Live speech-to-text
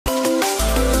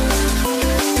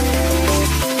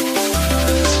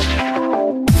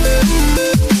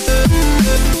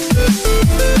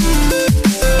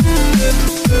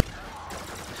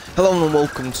Hello and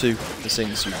welcome to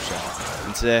TheSyncz Youtube channel,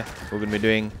 and today we're going to be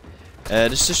doing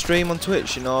just a stream on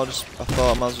Twitch. You know, I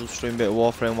thought I might as well stream a bit of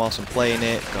Warframe whilst I'm playing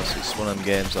it, because it's one of them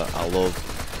games that I love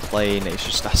playing. It's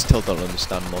just I still don't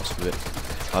understand most of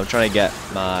it. I'm trying to get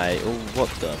my what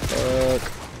the fuck?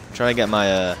 I'm trying to get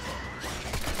my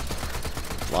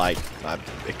like my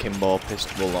akimbo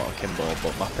pistol, well, not akimbo,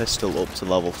 but my pistol up to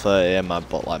level 30, and my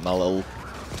my little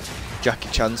Jackie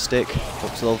Chan stick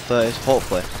up to level 30.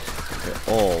 Hopefully it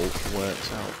all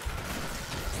works out.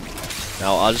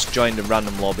 Now I just joined a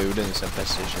random lobby. We're doing this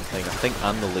infestation thing. I think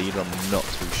I'm the leader, I'm not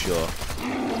too sure.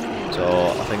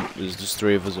 So I think there's just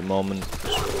 3 of us at the moment.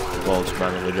 We'll all just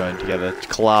randomly join together to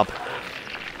collab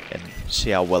and see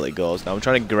how well it goes. Now I'm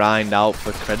trying to grind out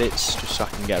for credits just so I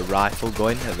can get a rifle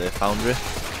going at the foundry.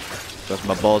 Because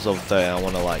my bow's over 30 and I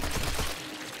want to like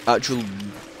actually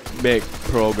make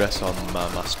progress on my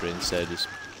mastery instead of just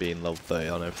being level 30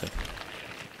 on everything.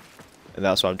 And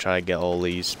that's why I'm trying to get all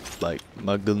these, like,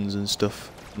 my guns and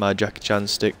stuff. My Jackie Chan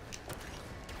stick.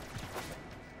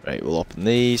 Right, we'll open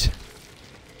these.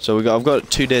 So I've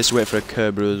got 2 days to wait for a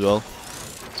Kerberos as well.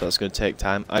 So that's going to take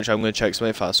time. Actually, I'm going to check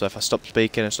something fast. So if I stop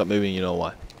speaking and stop moving, you know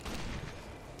why.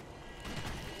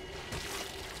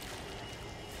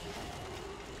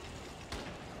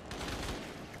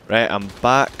 Right, I'm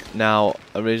back. Now,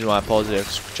 the reason why I paused it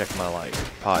is to check my, like,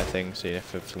 party thing, seeing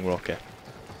if everything were okay.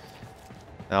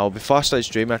 Now, before I started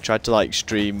streaming, I tried to like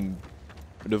stream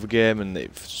another game, and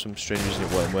for some strange reason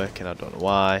it wasn't working. I don't know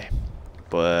why,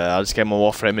 but I just came on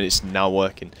Warframe and it's now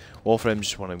working. Warframe's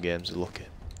just one of them games. Lucky,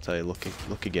 I tell you,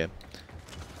 lucky game.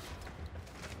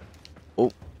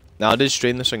 Oh, now I did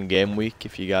stream this on Game Week.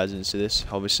 If you guys didn't see this,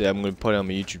 obviously I'm going to put it on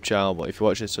my YouTube channel. But if you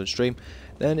watch this on stream,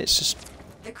 then it's just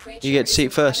you get to see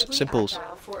it first. Simples.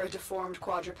 For a deformed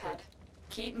quadruped.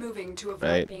 Keep moving to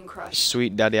avoid being crushed.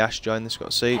 Sweet Daddy Ash joined this, got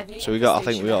a seat. So I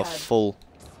think we got a full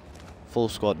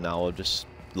squad now, or just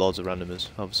loads of randomers,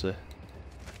 obviously.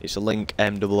 It's a Link,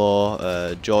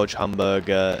 MWO, George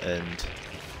Hamburger, and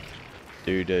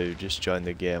Dude just joined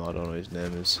the game. I don't know what his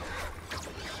name is.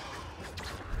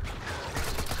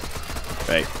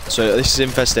 Right, so this is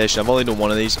Infestation. I've only done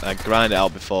one of these. I grinded it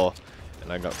out before,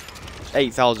 and I got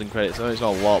 8,000 credits. I know it's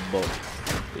not a lot, but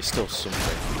it's still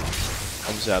something.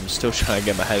 Obviously, I'm still trying to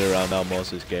get my head around how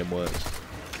most of this game works.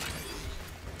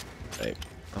 Right,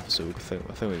 obviously, I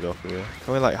think we go through here.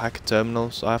 Can we like hack a terminal?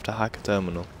 So I have to hack a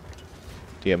terminal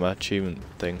to get my achievement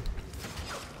thing.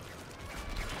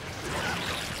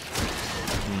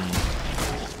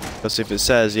 Because if it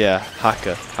says, yeah, hack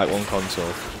one console,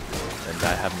 and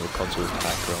I have no console to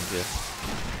hack around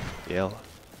here. Yeah, I'll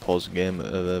pause the game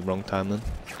at the wrong time then.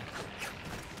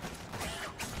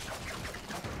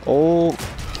 Oh!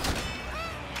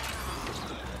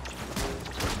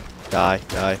 Die.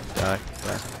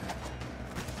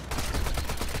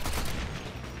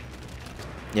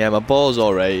 Yeah, my ball's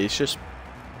alright, it's just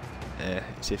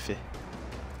it's iffy.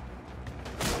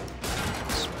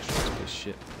 Smash this piece of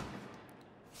shit.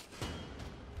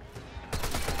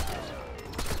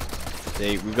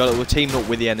 See, we're teamed up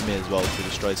with the enemy as well to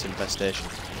destroy this infestation.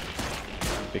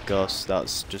 Because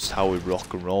that's just how we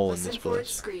rock and roll in this place.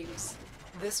 Screams.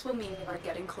 This will mean we are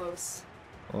getting close.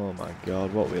 Oh my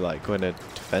god, what we like going to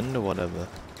defend or whatever?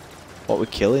 What we're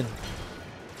killing?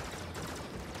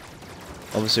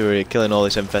 Obviously we're killing all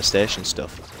this infestation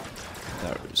stuff.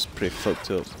 That was pretty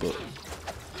fucked up, but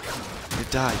you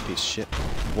die, piece of shit.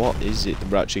 What is it that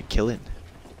we're actually killing?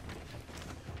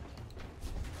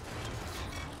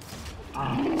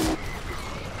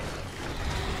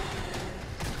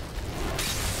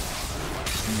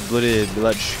 Bloody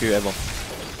electrocute everyone.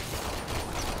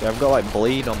 Yeah, I've got like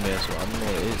bleed on me as well. I don't know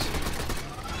what it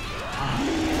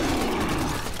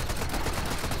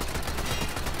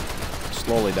is.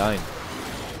 Slowly dying.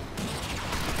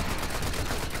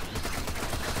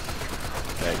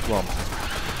 Okay, come on.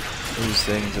 These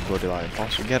things are bloody like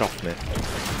impossible. Get off me.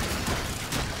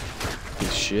 Piece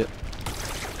of shit.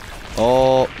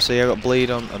 Oh, see, I got bleed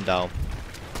on. I'm down.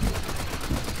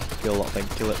 Kill that thing.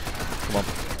 Kill it. Come on.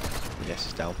 Yes,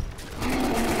 it's down.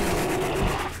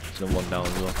 There's another one down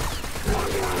as well.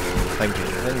 Thank you.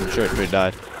 I'm sure it pretty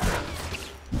died.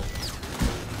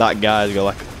 That guy's got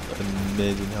like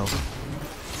amazing health.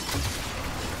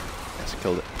 Yes, I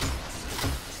killed it.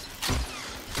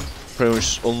 Pretty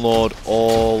much unload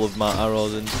all of my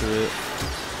arrows into it.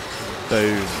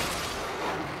 Boom.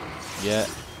 Yeah,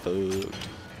 boom.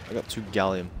 I got 2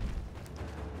 gallium.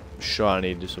 I'm sure I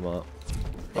need to do some of that.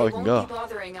 Oh, we can go. They won't be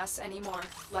bothering us anymore.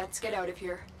 Let's get out of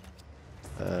here.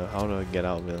 How do I get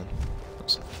out of here?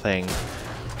 That's the thing.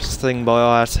 That's the thing,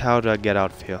 boy. How do I get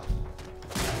out of here?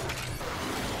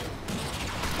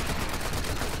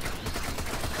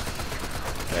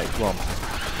 Come on.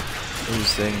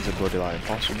 These things are bloody like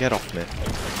impossible. Get off me.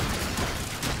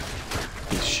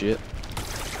 Piece of shit.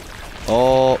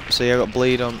 Oh, see, I got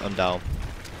bleed on. I'm down.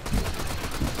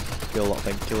 Kill that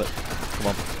thing, kill it. Come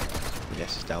on.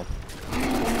 Yes, it's down.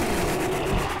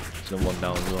 There's another one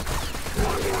down as well.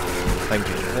 Thank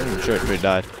you. I'm sure it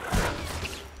died.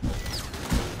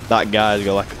 That guy's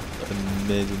got like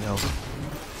amazing health.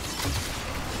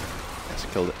 Yes, I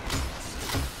killed it.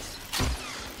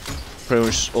 Pretty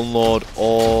much unload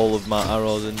all of my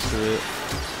arrows into it.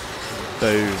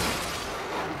 Boom.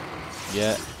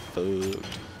 Yeah,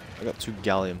 fucked. I got 2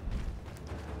 gallium.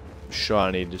 I'm sure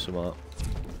I need to do some of that.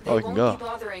 Oh, we can go. They won't be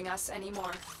bothering us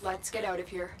anymore. Let's get out of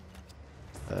here.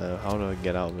 How do I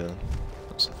get out of here?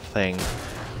 That's the thing.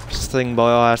 That's the thing,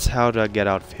 boys. How do I get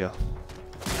out of here?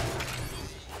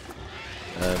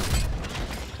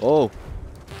 Oh.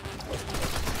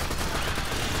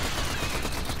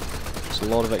 There's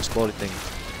a lot of exploded things.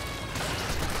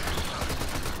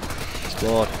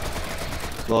 Explode.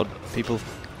 Explode. People.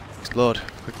 Explode.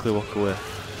 Quickly walk away.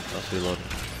 That's reloading.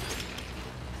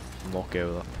 I'm okay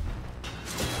with that.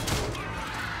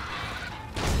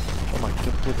 Oh my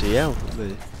god, bloody hell.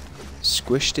 They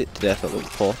squished it to death, that little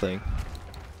poor thing.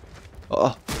 Oh!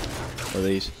 What are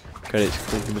these? Credits.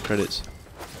 Give me credits.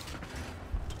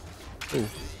 Ooh.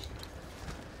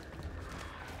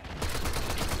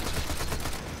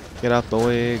 Get out my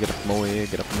way, get out my way,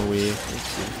 get out my way.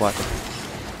 What?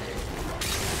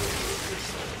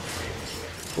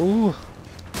 Ooh.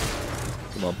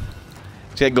 Come on.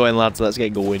 Let's get going, lads. Let's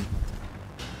get going.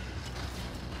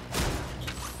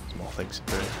 Some more things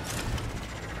to do.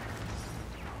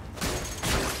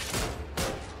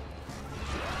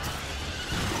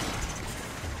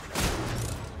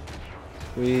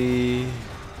 We.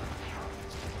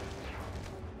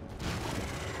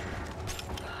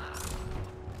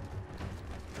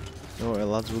 Alright,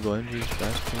 lads, we're going. Jesus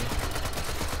Christ.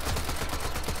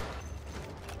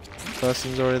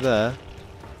 Person's already there.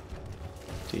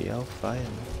 DL fine.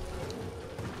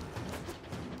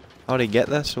 How did he get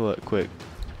there so quick?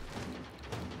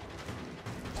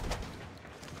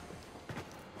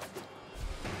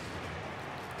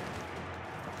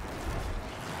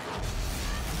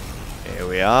 Here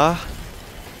we are.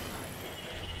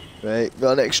 Right,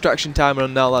 got an extraction timer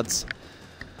on now, lads.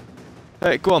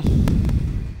 Right, come on.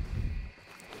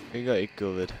 We got you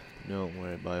covered. Don't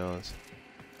worry about yours.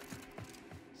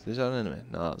 Is that an enemy?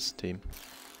 No, that's a team.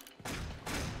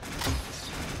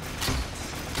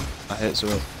 I hit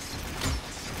someone.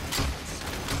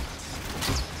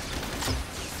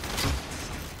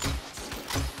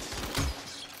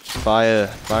 Fire!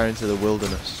 Fire into the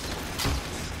wilderness.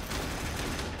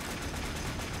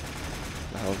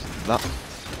 What the hell is that?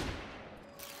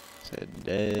 It's a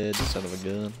dead son of a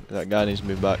gun. That guy needs to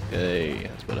move back. Hey,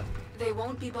 that's better. They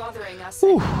won't be bothering us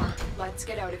anymore. Let's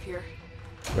get out of here.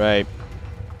 Right.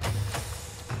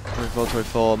 24,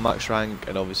 24, max rank,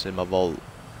 and obviously my vault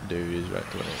dude is rank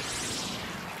 28.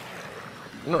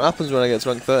 You know what happens when I get to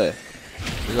rank 30?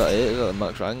 Is that it? Is that the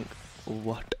max rank?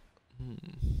 What?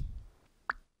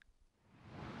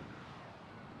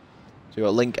 So you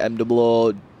got Link,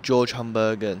 MWO, George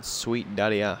Hamburger, and Sweet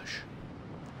Daddy Ash.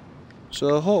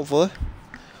 So hopefully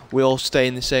we'll stay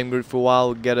in the same group for a while.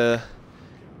 We'll get a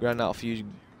grind out a few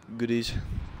goodies.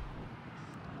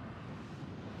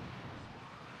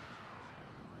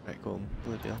 Right, go on.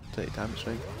 Bloody hell. Take your time,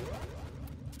 straight.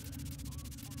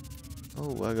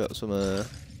 Oh, I got some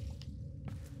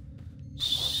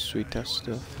sweet test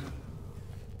stuff.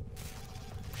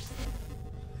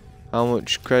 How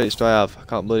much credits do I have? I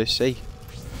can't bloody see.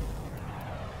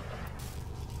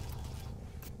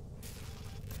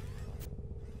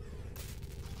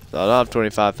 So I don't have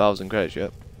 25,000 credits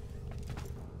yet.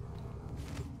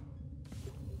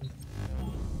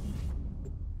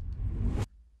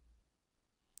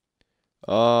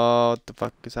 Oh, what the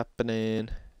fuck is happening?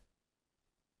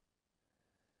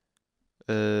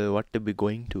 What are we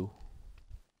going to?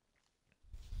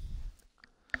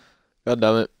 God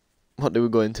damn it. What are we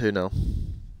going to now?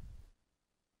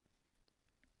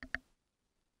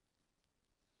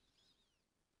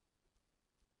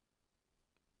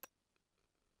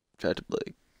 Tried to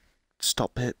like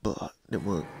stop it, but it didn't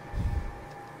work.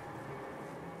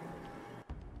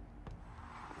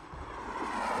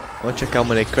 I want to check how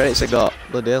many credits I got.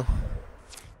 Bloody hell.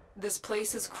 This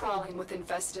place is crawling with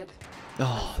infested.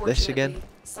 Oh, this again?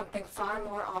 Something far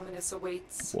more ominous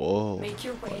awaits. Whoa. Make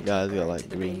your way That guy's got to like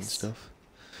the green base. stuff.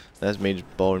 There's me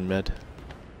just boring red.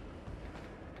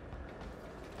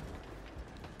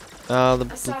 The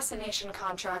Assassination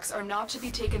contracts are not to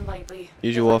be taken lightly.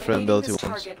 use your Warframe Eliminating ability this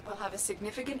once. target will have a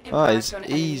significant Oh, impact it's on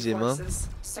enemy easy, man. forces.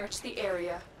 Search the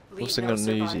area. What's the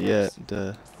gonna use it yet?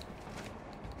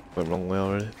 Went wrong way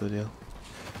already, bloody hell.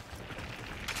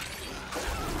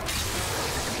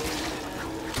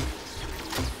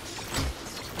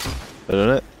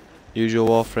 Done it? Use your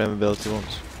Warframe ability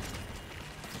once.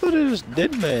 But it just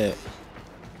did, mate.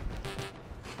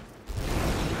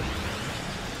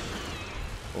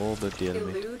 Oh, the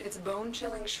enemy. Elude its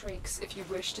bone-chilling shrieks if you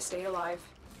wish to stay alive.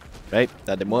 Right,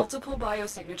 that didn't work. Multiple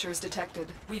biosignatures detected.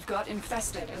 We've got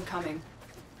infested incoming.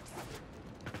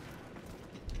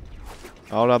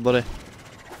 Alright, buddy.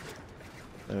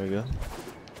 There we go.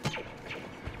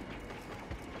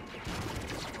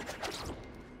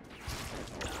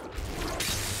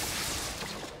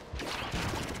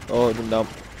 Oh, it went down.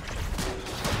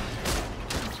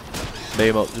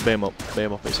 Beam up, just beam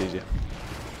up, it's easier.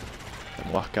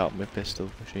 And whack out my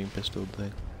machine pistol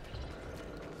thing.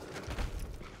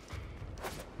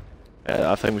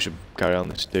 Yeah, I think we should carry on.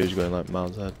 This dude's going like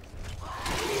miles ahead.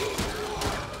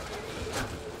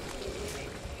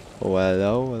 Oh,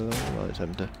 hello. Well, it's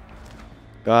empty.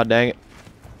 God dang it.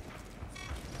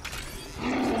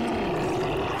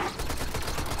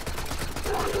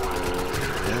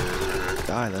 Yeah,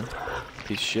 die then.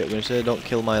 Piece of shit. When you say don't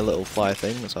kill my little fly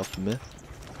thing, that's after me.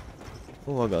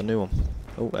 Oh, I got a new one.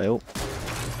 Oh, hey, oh.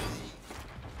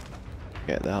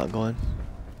 Get that going.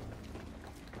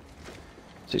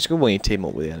 So it's good when you team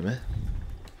up with the enemy.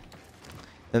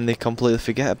 Then they completely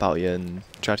forget about you and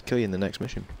try to kill you in the next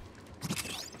mission.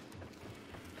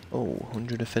 Oh,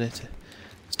 100 affinity.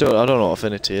 Still, I don't know what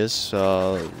affinity is,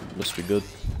 so it must be good.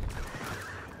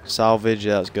 Salvage,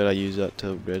 yeah, that's good. I use that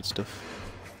to upgrade stuff.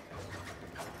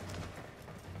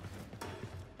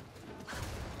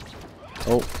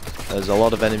 Oh, there's a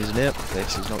lot of enemies in here.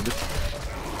 This is not good.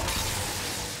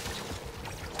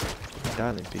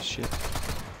 Darling piece of shit.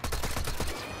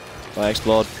 Oh,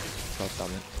 explode. God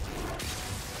damn it.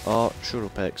 Oh, shut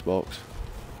up, Xbox.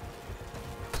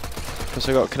 Because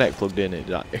I got Connect plugged in, it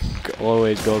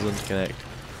always goes on to Connect.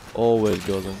 Always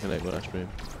goes on Connect when I stream.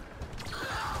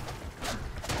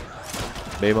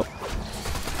 Beam up.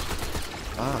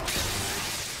 Ah.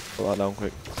 Put that down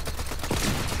quick.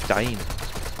 Dying.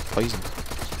 Poison.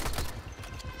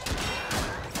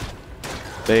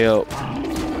 Stay up.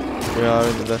 We are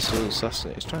in the vessel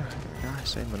assassin. It's trying to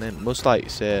say my name. Must like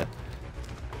say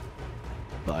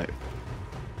like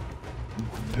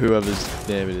whoever's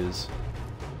name it is.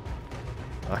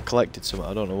 I collected some,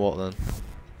 I don't know what then.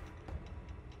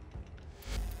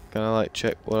 Can I like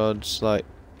check what I just like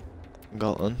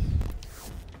got then?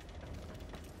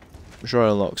 I'm sure I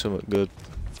unlocked something good.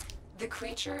 The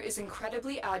creature is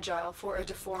incredibly agile for a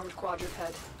deformed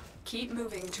quadruped. Keep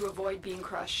moving to avoid being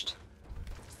crushed.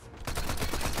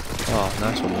 Oh,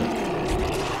 nice one, mate.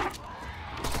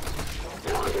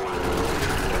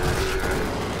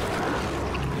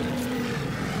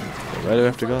 Where do we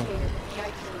have to go?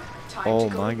 Oh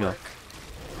my god.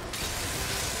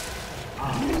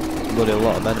 Bloody a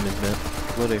lot of enemies, mate.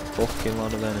 Bloody fucking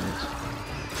lot of enemies.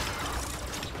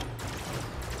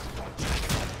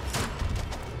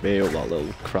 Be up that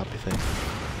little crappy thing.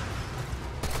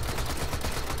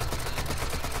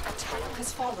 A tank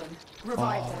has fallen.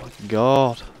 Revive them.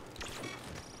 God.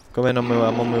 Come in on my way,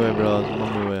 I'm on my way, bros. I'm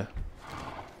on my way.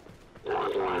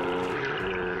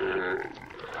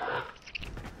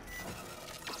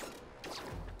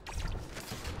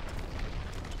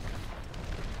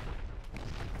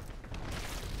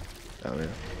 Down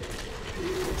here.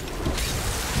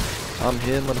 I'm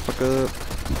here, motherfucker.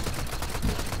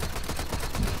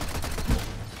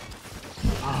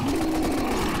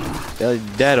 They're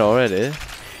dead already.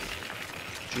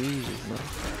 Jesus, man.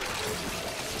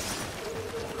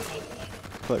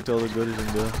 Collect all the goodies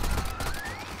and go.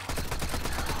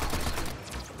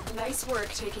 Nice work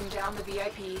taking down the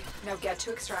VIP. Now get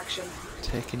to extraction.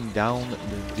 Taking down the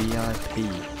VIP.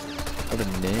 What a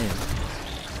name.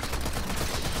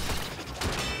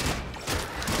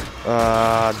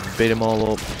 Beat them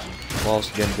all up.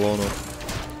 Whilst getting blown up.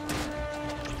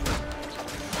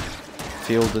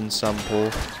 Field and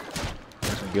sample.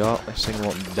 Got this thing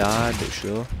won't die, but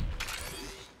sure.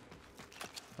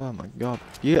 Oh my god,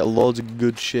 you get loads of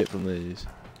good shit from these.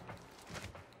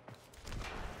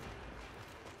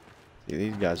 See,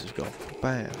 these guys just go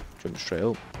bam, jump straight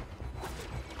up.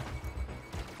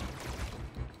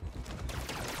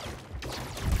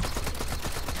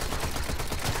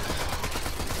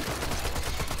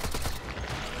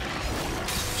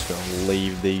 Just gonna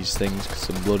leave these things because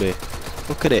I'm bloody.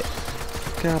 Look at it.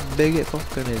 Look how big it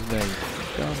fucking is, mate.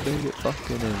 Look how big it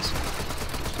fucking is.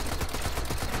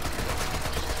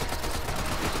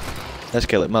 Let's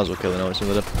kill it, might as well kill it now, it's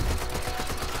another.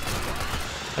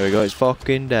 There we go, it's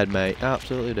fucking dead, mate.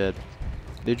 Absolutely dead.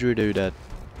 Didgeridoo dead.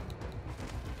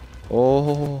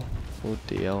 Oh, oh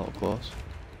dear, of course.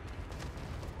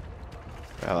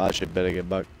 Right, I should better get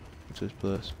back to this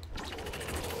place.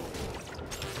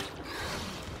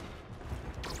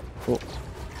 Oh.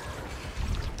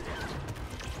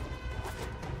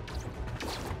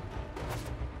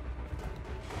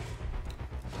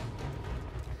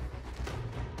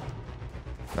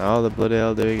 How the bloody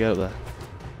hell do we get up there?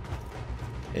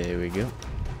 Here we go.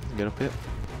 Get up here.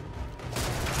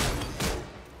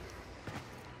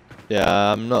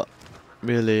 Yeah, I'm not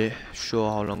really sure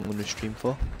how long I'm gonna stream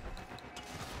for.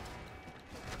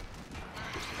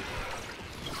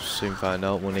 Soon find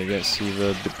out when it gets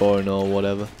either a bit boring or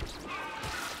whatever.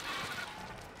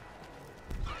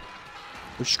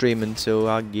 We'll stream until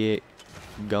I get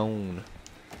gone.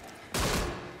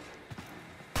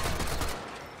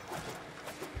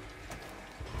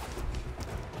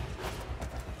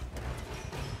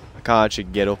 I can't actually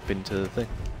get up into the thing.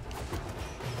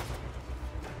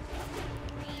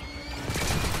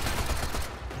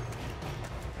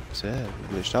 So yeah,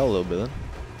 we glitched out a little bit then.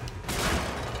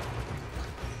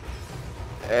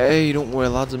 Hey, don't worry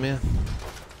lads, I'm here.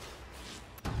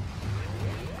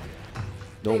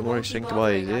 Don't worry, think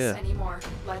about it, yeah.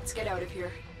 Let's get out of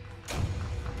here.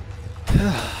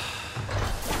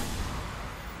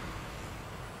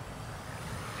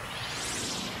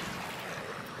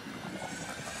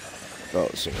 Oh,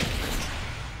 sorry.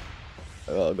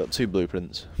 Oh, I got 2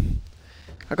 blueprints.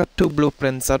 I got 2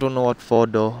 blueprints, I don't know what for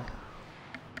though.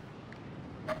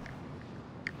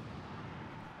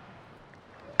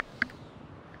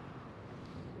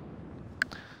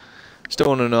 Still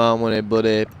wanna know how many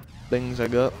bloody things I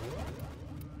got.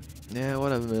 Yeah,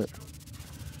 whatever mate.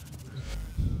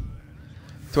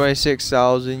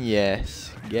 26,000,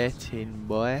 yes. Get in,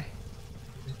 boy.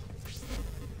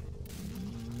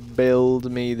 Build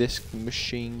me this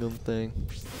machine gun thing.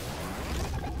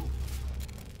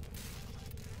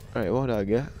 Right, what did I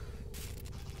get?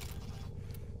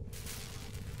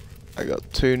 I got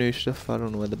 2 new stuff, I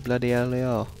don't know where the bloody hell they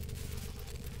are.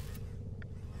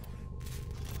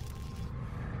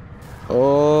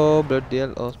 Oh, bloody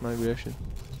hell, lost migration.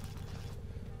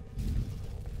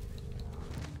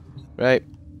 Right.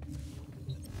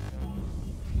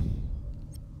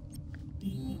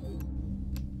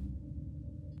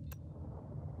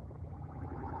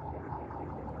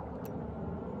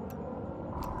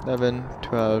 11,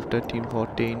 12, 13,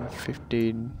 14,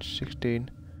 15, 16,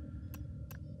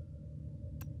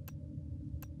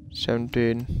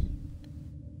 17.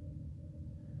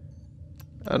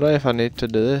 I don't know if I need to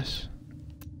do this.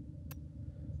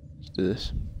 Let's do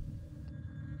this.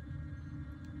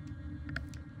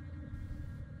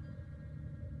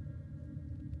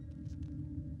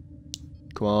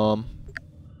 Come on.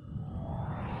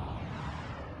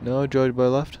 No, George Boy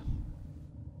left.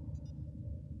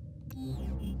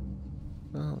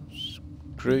 Oh,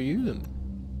 screw you then.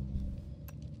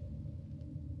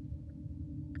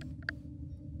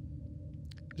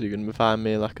 Is he gonna find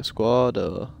me like a squad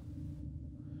or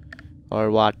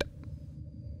what?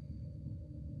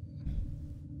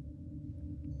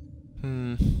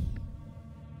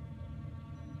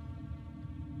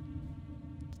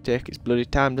 Take its bloody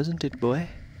time, doesn't it, boy?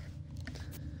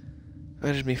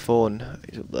 Where's my phone?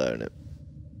 It's up there, isn't it?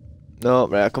 No,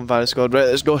 right, I couldn't find a squad. Right,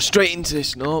 let's go straight into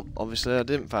this. No, obviously I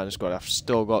didn't find a squad. I've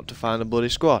still got to find a bloody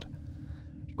squad.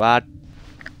 Squad.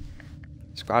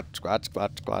 Squad, squad,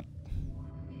 squad, squad.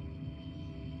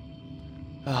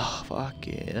 Oh, fuck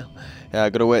yeah. Yeah,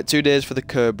 I gotta wait 2 days for the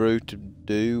curb route to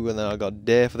do, and then I got a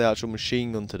day for the actual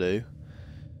machine gun to do.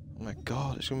 Oh my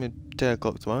god, it's gonna be 10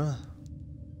 o'clock tomorrow.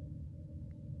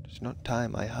 It's not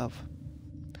time I have.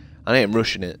 I ain't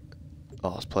rushing it.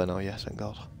 Oh, it's playing now, yes, thank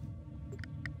god.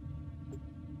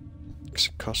 It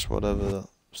costs whatever that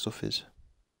stuff is.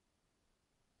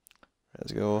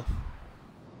 Let's go.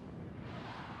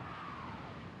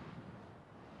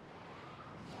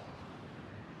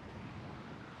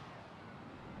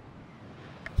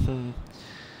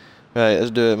 Right,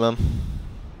 let's do it, man.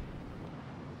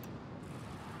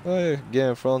 Oh yeah, Game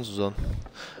of Thrones was on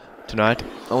tonight.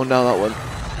 I went down that one.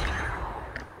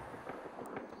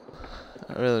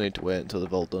 I really need to wait until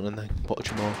they've all done and then watch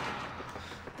them all.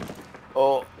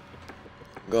 Oh,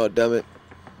 god damn it.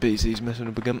 PC's messing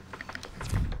up again.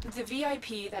 The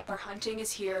VIP that we're hunting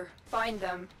is here. Find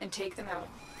them and take them out.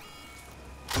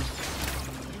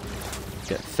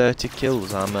 Get 30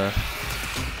 kills, I'd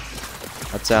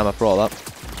say I'm a pro at that.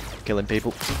 Killing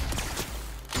people.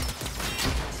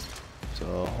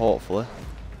 So hopefully.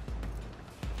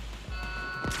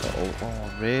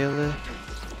 Oh really?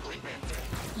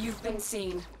 You've been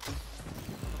seen.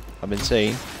 I've been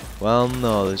seen. Well,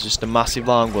 no, there's just a massive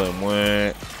alarm going.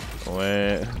 Wait,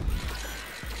 wait.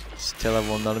 Still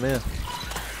everyone down here.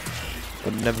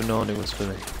 Would never known it was for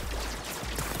me.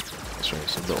 That's right,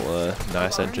 it's a little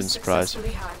nice entrance surprise.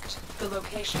 The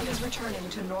location is returning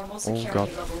to normal Oh security god.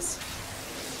 levels.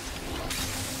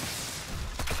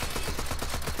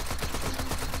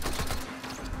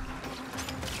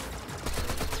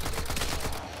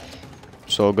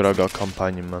 So good I got a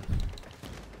companion, man.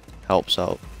 Helps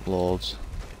out loads.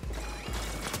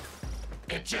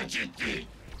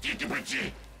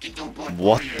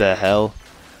 What the hell?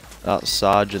 That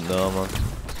sergeant though, man.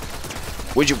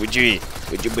 Widget.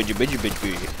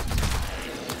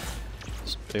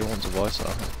 Who wants a voice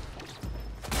that?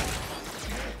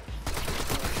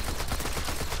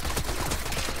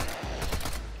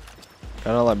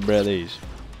 Kinda like break these.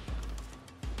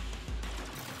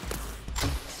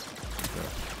 No.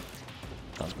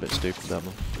 That's a bit stupid, that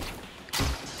one.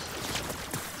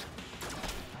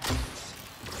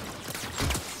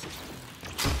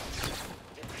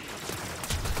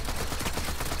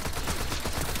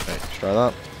 Okay, let's try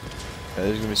that.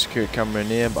 There's gonna be a security camera in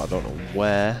here, but I don't know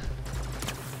where.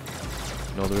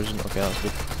 No, there isn't. Okay, that's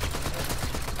good.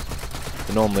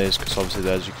 There normally is, because obviously,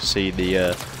 as you can see,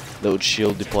 the little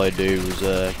shield deploy dude was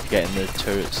getting the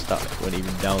turrets that weren't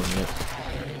even down yet.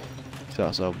 So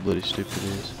that's how bloody stupid it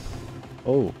is.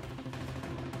 Oh.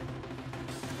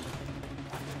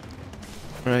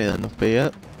 Right then, up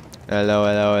here.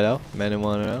 Hello.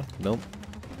 Anyone around? Nope.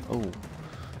 Oh.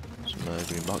 Some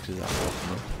green boxes that are open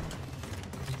though.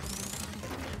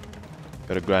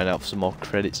 Gotta grind out for some more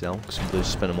credits now, because I'm going to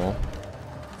spend them all.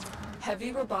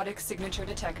 Heavy robotic signature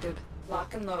detected.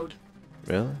 Lock and load.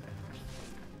 Really?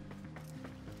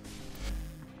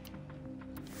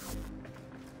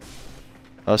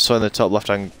 I saw in the top left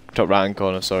hand, top right hand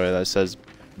corner, sorry, that says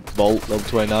Vault level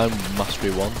 29,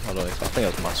 Mastery 1. I don't know if, I think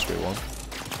that's Mastery 1.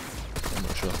 I'm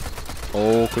not sure.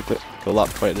 Oh, quickly. Go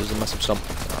lap, wait, there's a massive stomp.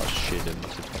 Oh shit, a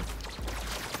massive stomp.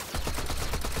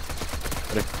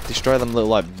 Gotta destroy them little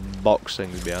like box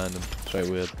things behind them. It's very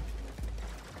weird.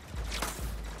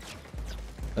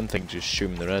 Them things just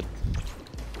shoot in the head.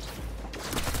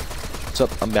 What's up?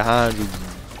 I'm behind you.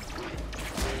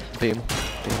 Beat him.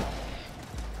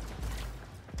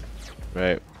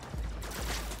 Right.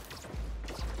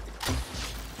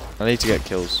 I need to get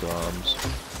kills, so I'm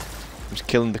just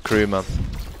killing the crew, man.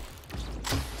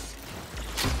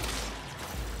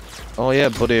 Oh yeah,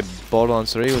 buddy,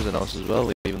 Borderlands 3 was announced as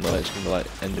well, even though it's gonna be like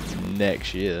end of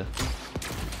next year.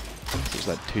 It's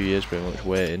like 2 years pretty much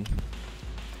waiting.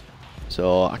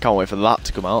 So I can't wait for that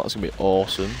to come out. It's gonna be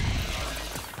awesome.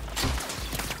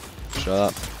 Show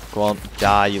that. Go on,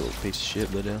 die, you little piece of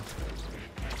shit, bloody hell.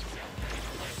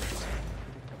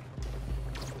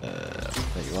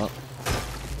 There you are.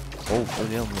 Oh,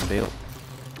 bloody hell, I'm gonna bail.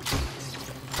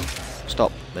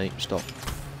 Stop, mate, stop.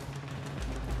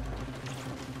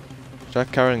 Should I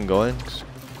carry on going?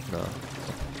 No.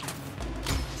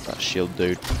 That shield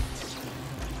dude.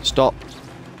 Stop.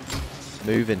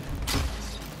 Moving.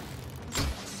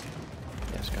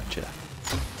 Yes, gotcha.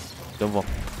 Another one.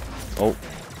 Oh.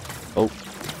 Oh.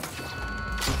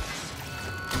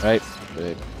 Right.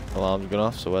 The alarm's gone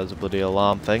off, so where's the bloody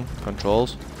alarm thing?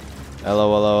 Controls.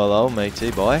 Hello,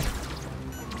 matey boy.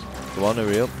 Go on,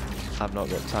 hurry up. I've not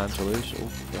got time to lose. Oh,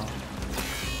 God.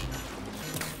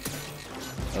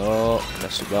 Oh,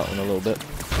 messed up that one a little bit.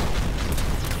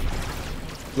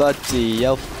 Bloody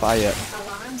hellfire.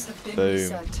 Alarms have been Boom.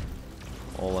 reset.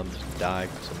 All them just died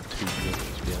because I'm too good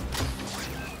to be honest.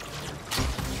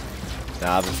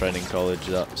 Now, I have a friend in college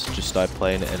that's just started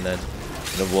playing it, and then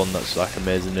another one that's like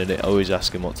amazing in it. Always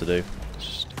ask him what to do.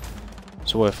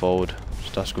 It's a way forward.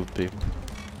 Just ask good people.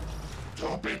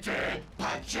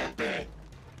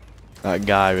 That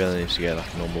guy really needs to get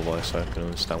like a normal voice so I can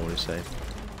understand what he's saying.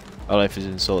 I don't know if he's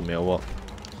insulting me or what.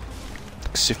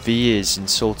 Because if he is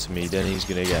insulting me, then he's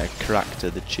gonna get a crack to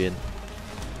the chin.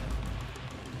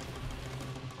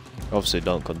 Obviously,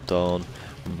 don't condone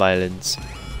violence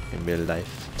in real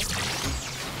life.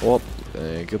 Oh,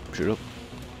 there you go, shut up.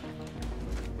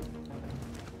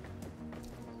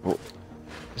 Oh,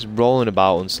 it's rolling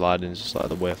about and sliding is just like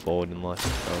the way forward in life.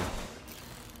 So.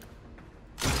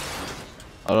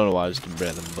 I don't know why I just didn't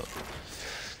break them, but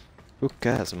who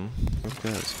cares, man? Who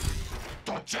cares?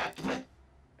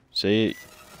 See,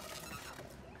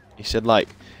 he said like,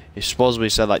 he supposedly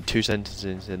said like 2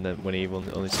 sentences, and then when he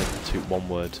only said one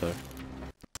word, so.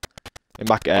 In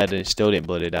back at head and he still didn't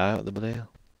bloody die. What the bloody hell?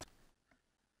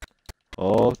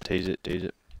 Oh, tease it. Do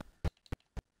you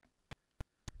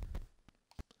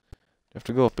have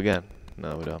to go up again?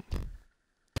 No, we don't.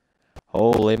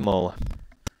 Holy moly.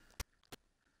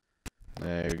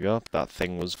 There we go. That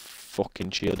thing was fucking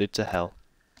shielded to hell.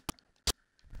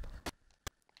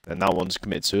 And that one's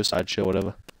committed suicide, sure,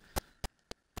 whatever.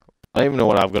 I don't even know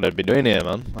what I've got to be doing here,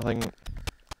 man. I think...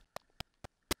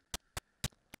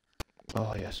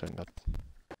 Oh, yes, thank God.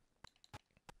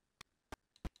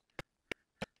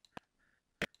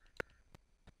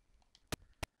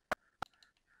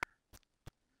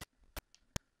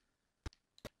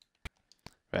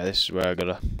 Right, this is where I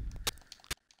gotta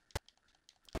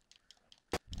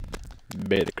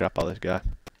beat the crap out of this guy.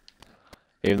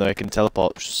 Even though he can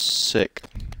teleport, sick.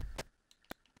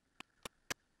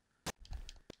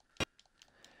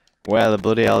 Where the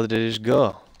bloody hell did he just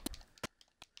go?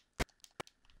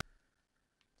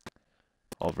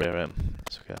 Over here,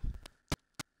 it's okay.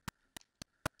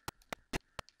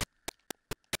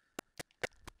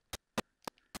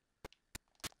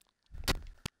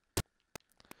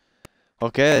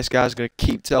 Okay, this guy's gonna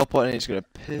keep teleporting, it's gonna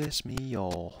piss me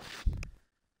off.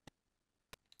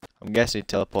 I'm guessing he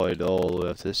teleported all the way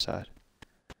up to this side.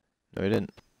 No, he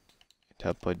didn't. He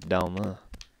teleported down there.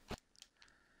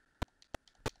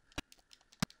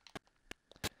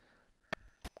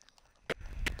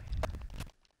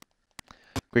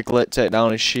 Quickly take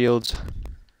down his shields.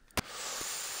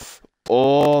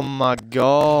 Oh my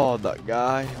god, that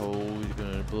guy. Oh, he's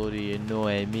gonna bloody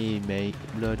annoy me, mate.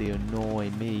 Bloody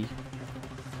annoy me.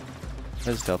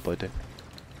 Where's the teleporting?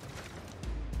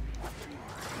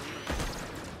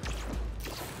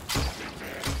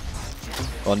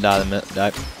 Go on, die, mate.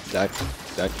 Die.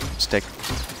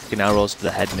 Sticking arrows to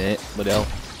the head, mate. Bloody hell.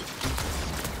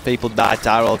 People die to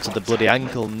arrow to the bloody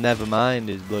ankle. Never mind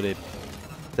his bloody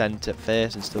dent at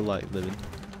face and still like living.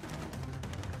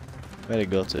 Where'd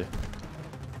it go to?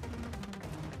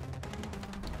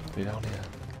 Be down here.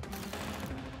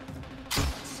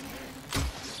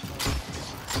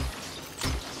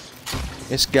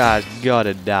 This guy's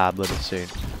gotta die bloody soon.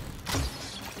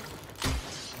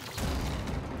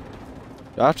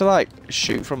 Do I have to like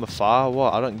shoot from afar or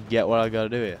what? I don't get what I gotta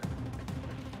do here.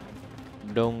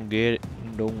 Don't get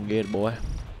it, boy.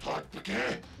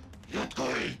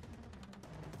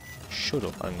 Shut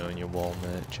up, hang on your wall,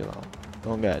 mate. Chill out.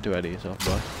 Don't get too ahead of yourself,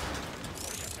 boy.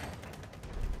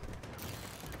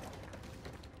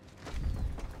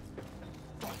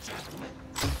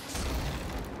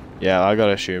 Yeah, I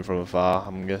gotta shoot from afar,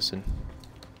 I'm guessing.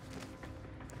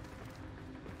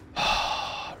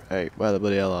 Right, where the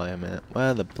bloody hell are you, mate?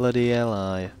 Where the bloody hell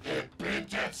are you?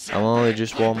 I'm only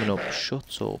just warming up.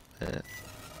 Shut up, mate.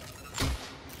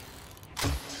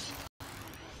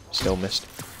 Still missed.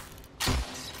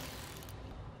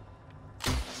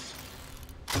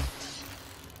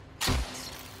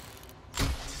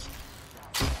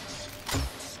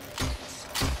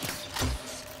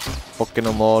 Fucking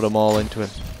unload them all into him.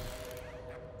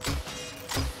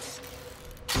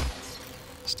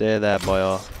 Stay there,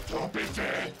 boy.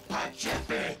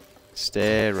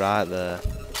 Stay right there.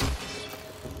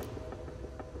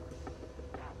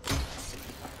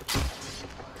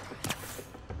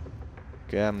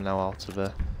 Okay, I'm now out of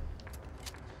there.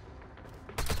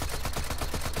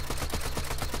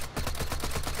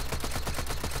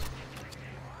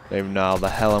 Don't even know how the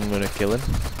hell I'm gonna kill him.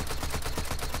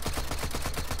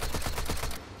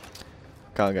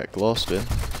 Can't get close to him.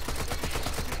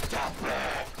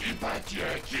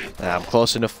 Yeah, I'm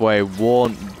close enough where he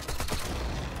won't.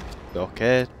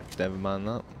 Okay, never mind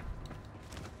that.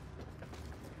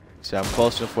 See, I'm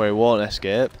close enough where he won't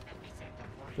escape.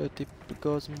 But he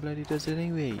goes and bloody does it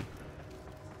anyway.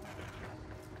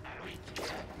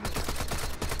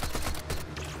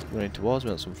 Running towards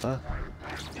me, that's unfair.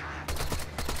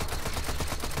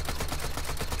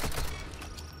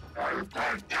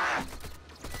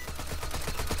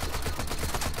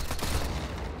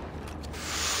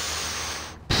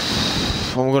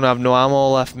 I'm gonna have no ammo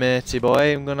left, matey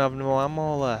boy. I'm gonna have no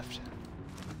ammo left.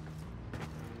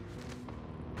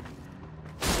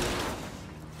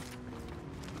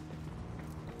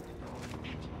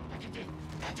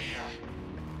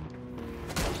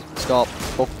 Stop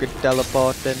fucking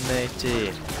teleporting,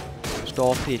 matey.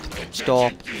 Stop it.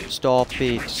 Stop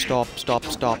it. Stop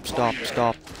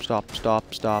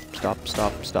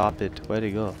it. Where'd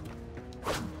he go?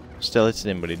 Still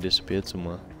hitting him, but he disappeared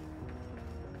somewhere.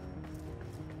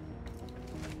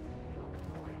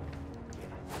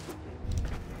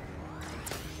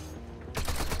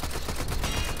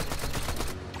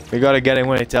 We gotta get him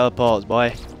when he teleports,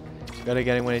 boy. Gotta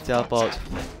get him when he teleports.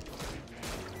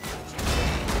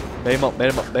 Bait him up,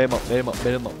 bait him up, bait him up, bait him up,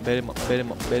 bait him up, bait him up, bait him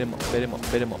up, bait him up, bait him up,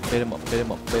 bait him up, bait him up, bait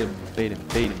him up, bait him, bait him,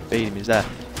 bait him, bait him, he's there.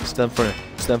 Stun for him,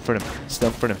 stun for him,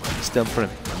 stun for him, stun for him.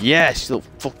 Yes, you little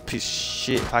fuck piece of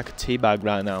shit. If I could teabag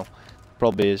right now.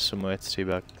 probably is somewhere to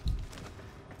teabag.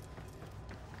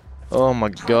 Oh my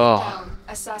god. Down.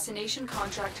 Assassination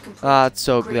contract complete. That's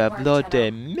so Great good. work, Bloody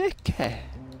Tenno. Mickey.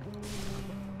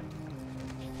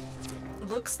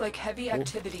 Looks like heavy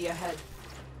activity ahead.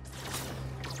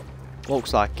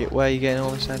 Looks like it. Where are you getting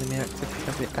all this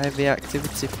heavy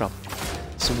activity from?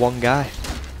 It's one guy.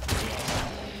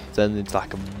 Then it's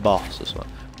like a boss or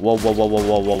something. Whoa, whoa, whoa, whoa,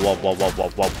 whoa, whoa, whoa, whoa, whoa, whoa,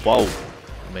 whoa, whoa.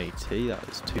 Matey, that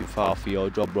was too far for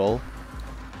your job role.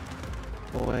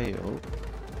 Way up.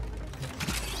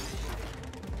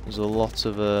 There's a lot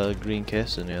of green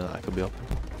case in here that I could be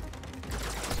opening.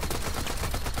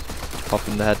 Pop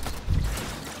in the head.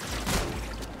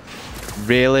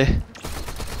 Really?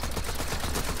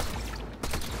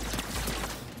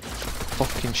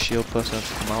 Fucking shield person has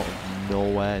to come out of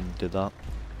nowhere and do that.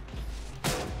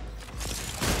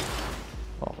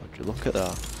 Oh, would you look at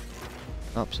that?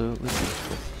 Absolutely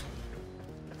beautiful.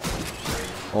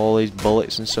 All these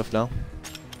bullets and stuff now.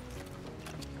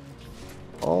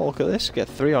 Oh, look at this. Get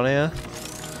 3 on here.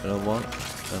 Another one.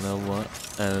 Another one.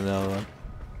 And another one.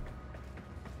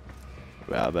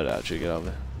 Right, I better actually get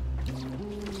over.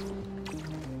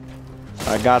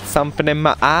 I got something in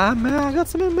my eye, man. I got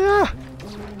something in my eye.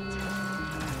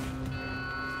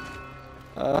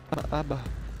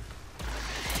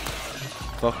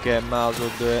 Fuck it, might as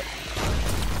well do it.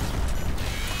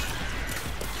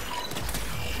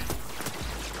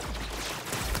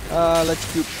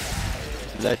 Let's go.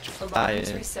 Let's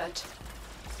Alarms reset.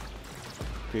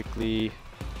 quickly.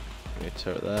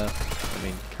 Turret there. I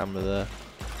mean, camera there.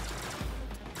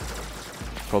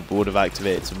 Probably would have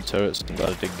activated some turrets, but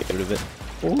I didn't get rid of it.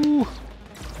 Ooh!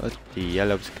 The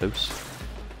yellow's close.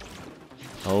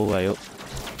 All the way up.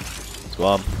 It's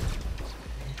 1,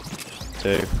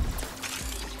 2,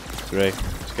 3.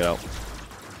 Let's get out.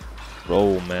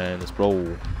 Roll, man. Let's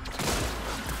roll.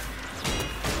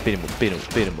 Beat him up, beat him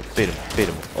up, beat him up, beat him up, beat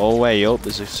him up. All the way up.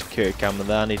 There's a security camera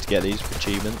there. I need to get these for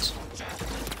achievements.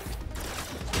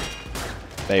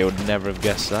 They would never have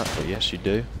guessed that, but yes, you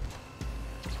do.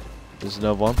 There's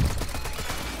another one.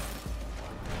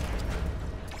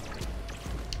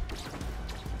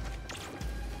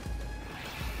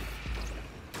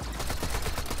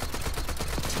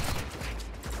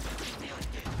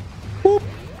 Whoop.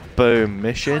 Boom,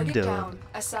 mission Target done. down.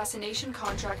 Assassination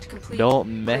contract complete.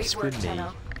 Don't mess Great work, with me,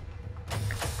 Tenno.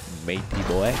 matey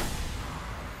boy.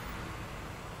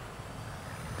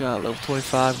 Got a level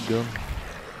 25 gun.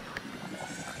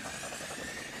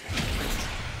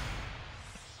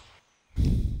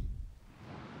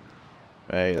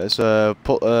 Right, let's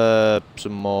put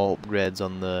some more upgrades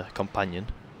on the companion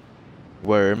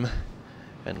worm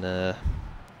and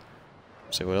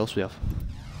see what else we have.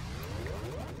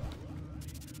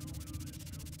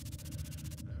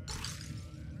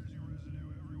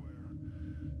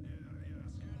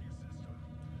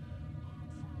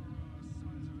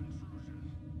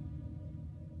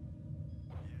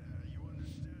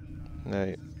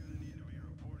 Right.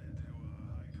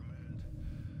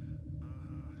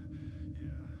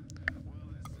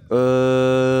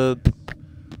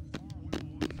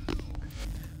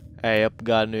 Hey up,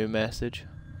 got a new message.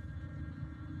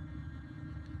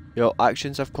 Your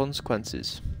actions have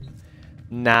consequences.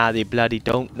 Nah, they bloody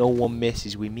don't. No one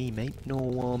messes with me, mate. No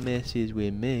one messes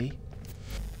with me.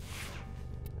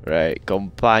 Right,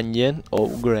 companion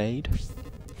upgrade.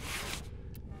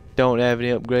 Don't have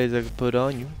any upgrades I can put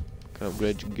on you. Can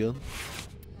upgrade your gun.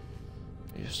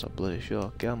 You're just a bloody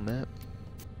shotgun, mate.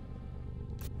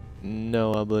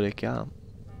 No, I bloody can't.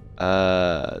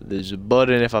 There's a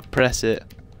button. If I press it,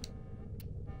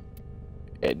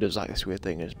 it does like this weird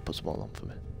thing and just puts them all on for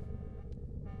me.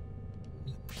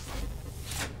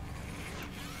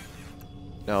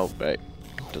 No, right.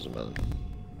 Doesn't matter.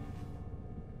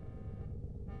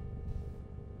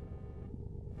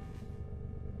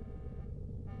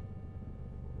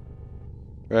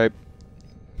 Right.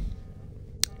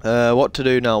 What to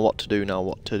do now? What to do now?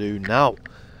 What to do now?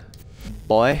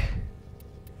 Boy.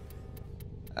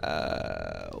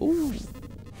 Ooh.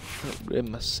 Upgrade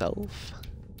myself.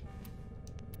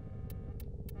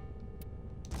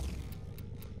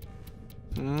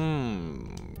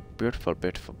 Beautiful,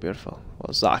 beautiful, beautiful.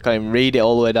 What's that? I can't even read it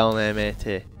all the way down there,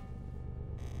 matey.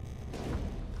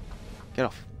 Get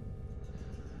off.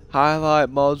 Highlight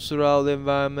mods throughout the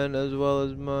environment as well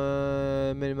as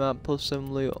my minimap plus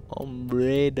some loot on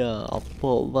radar. I'll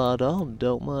put that on.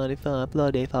 Don't mind if I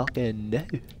bloody fucking do.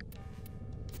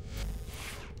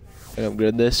 Can I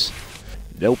upgrade this?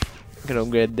 Nope. Can I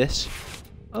upgrade this?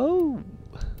 Oh.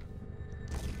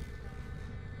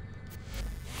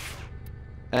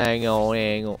 Hang on,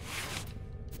 hang on.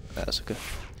 That's okay.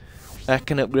 I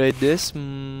can upgrade this.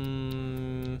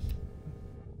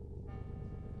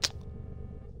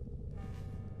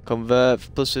 Convert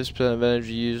plus 6% of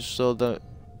energy used, so don't.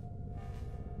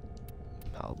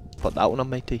 I'll put that one on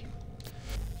matey.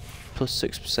 Plus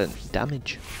 6%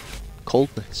 damage.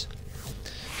 Coldness.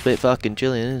 It's a bit fucking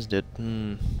chilly, isn't it?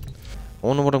 I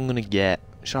wonder what I'm gonna get.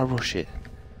 Should I rush it?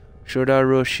 Should I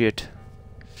rush it?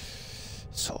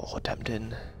 So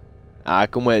tempting. I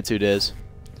can wait 2 days.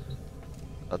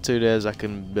 2 days I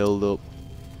can build up.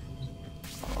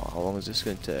 Oh, how long is this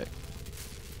gonna take?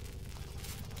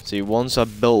 See, once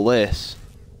I've built this,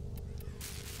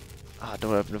 I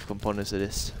don't have enough components of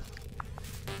this.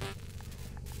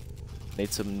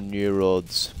 Need some new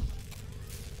roads.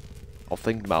 I'll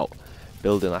think about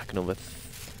building like another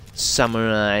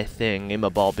samurai thing in my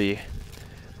bobby.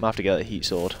 Might have to get a heat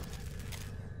sword.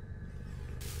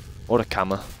 Or a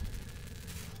camera.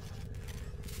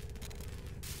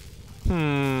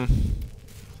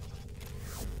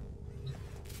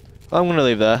 I'm gonna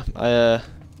leave there.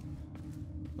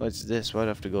 What's this? Why'd I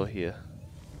have to go here?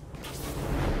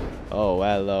 Oh,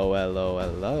 hello, hello,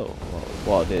 hello.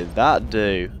 What did that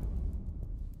do?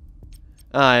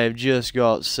 I've just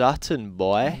got Saturn,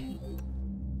 boy.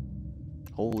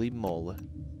 Holy moly.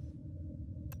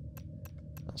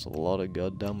 That's a lot of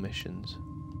goddamn missions.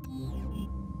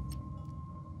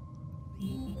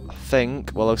 I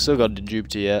think, well, I've still got the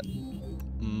Jupiter yet.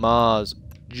 Mars,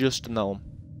 just on that one.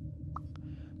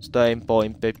 13,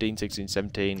 14, 15, 16,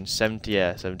 17, 17,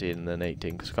 yeah, 17 and then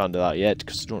 18, because I can't do that yet,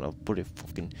 because I don't have bloody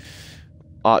fucking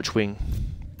archwing.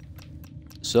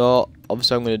 So,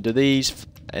 obviously I'm going to do these,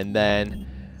 and then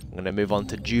I'm going to move on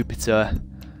to Jupiter,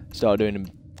 start doing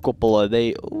a couple of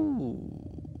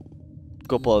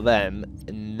couple of them,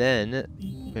 and then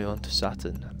move on to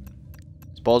Saturn.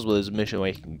 It's possible there's a mission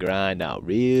where you can grind out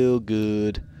real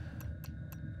good,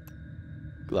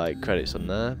 like, credits on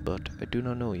there, but I do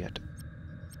not know yet.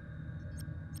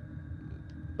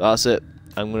 That's it.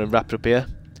 I'm going to wrap it up here.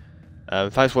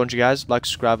 Thanks for watching, guys. Like,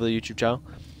 subscribe to the YouTube channel.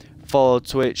 Follow the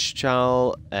Twitch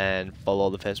channel. And follow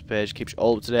the Facebook page. Keeps you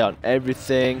all up to date on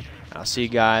everything. I'll see you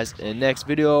guys in the next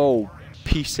video.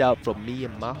 Peace out from me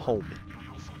and my homie.